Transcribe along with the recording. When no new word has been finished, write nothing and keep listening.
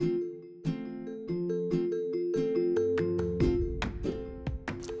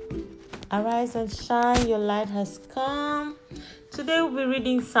Arise and shine, your light has come. Today we'll be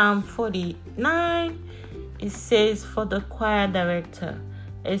reading Psalm 49. It says, for the choir director,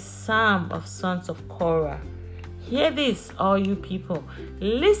 a psalm of sons of Korah. Hear this, all you people.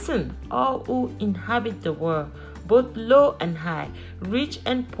 Listen, all who inhabit the world, both low and high, rich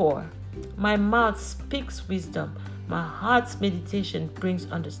and poor. My mouth speaks wisdom. My heart's meditation brings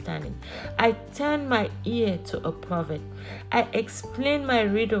understanding. I turn my ear to a proverb. I explain my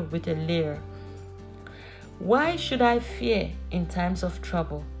riddle with a lyre. Why should I fear in times of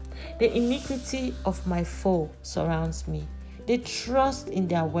trouble? The iniquity of my foe surrounds me. They trust in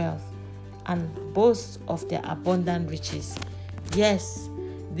their wealth and boast of their abundant riches. Yes,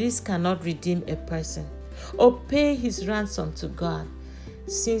 this cannot redeem a person or pay his ransom to God,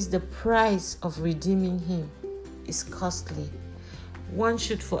 since the price of redeeming him is costly. One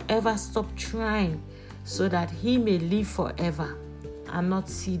should forever stop trying so that he may live forever and not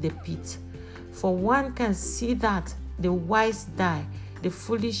see the pit. For one can see that the wise die, the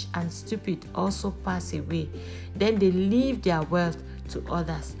foolish and stupid also pass away. Then they leave their wealth to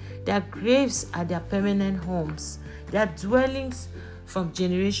others. Their graves are their permanent homes, their dwellings from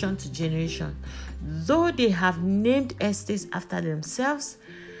generation to generation. Though they have named estates after themselves,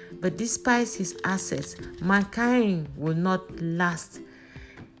 but despise his assets, mankind will not last.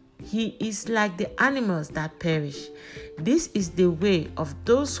 He is like the animals that perish. This is the way of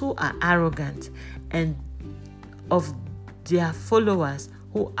those who are arrogant and of their followers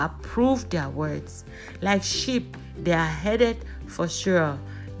who approve their words. Like sheep, they are headed for Sheol.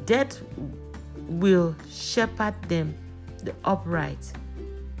 Death will shepherd them. The upright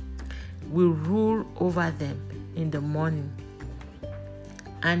will rule over them in the morning,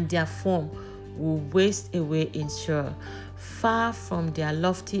 and their form will waste away in Sheol, far from their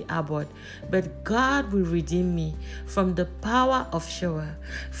lofty abode. But God will redeem me from the power of Sheol,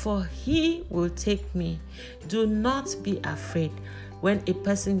 for he will take me. Do not be afraid when a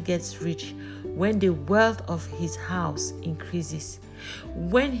person gets rich, when the wealth of his house increases.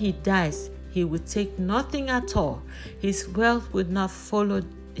 When he dies, he will take nothing at all. His wealth will not follow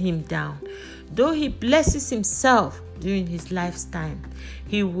him down. Though he blesses himself during his lifetime,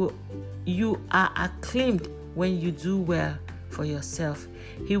 you are acclaimed when you do well for yourself.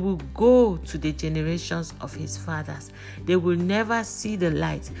 He will go to the generations of his fathers. They will never see the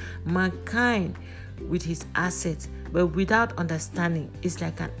light. Mankind with his assets, but without understanding, is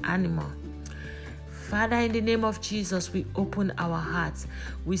like an animal. Father, in the name of Jesus, we open our hearts.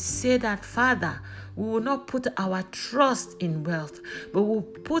 We say that, Father, we will not put our trust in wealth, but we'll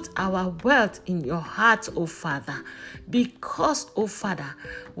put our wealth in your heart, O Father. Because, O Father,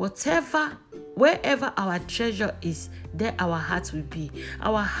 wherever our treasure is, there our hearts will be.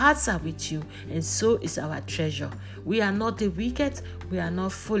 Our hearts are with you, and so is our treasure. We are not the wicked, we are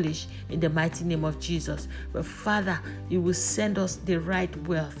not foolish, in the mighty name of Jesus. But Father, you will send us the right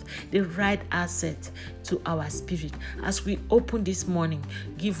wealth, the right asset to our spirit. As we open this morning,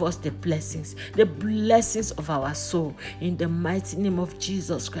 give us the blessings of our soul, in the mighty name of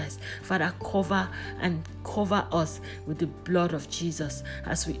Jesus Christ. Father, cover us with the blood of Jesus.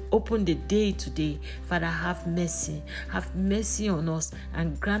 As we open the day today, Father, have mercy on us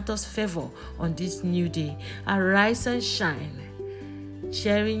and grant us favor on this new day. Arise and shine,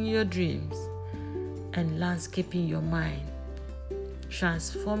 sharing your dreams and landscaping your mind,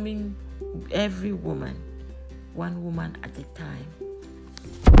 transforming every woman, one woman at a time.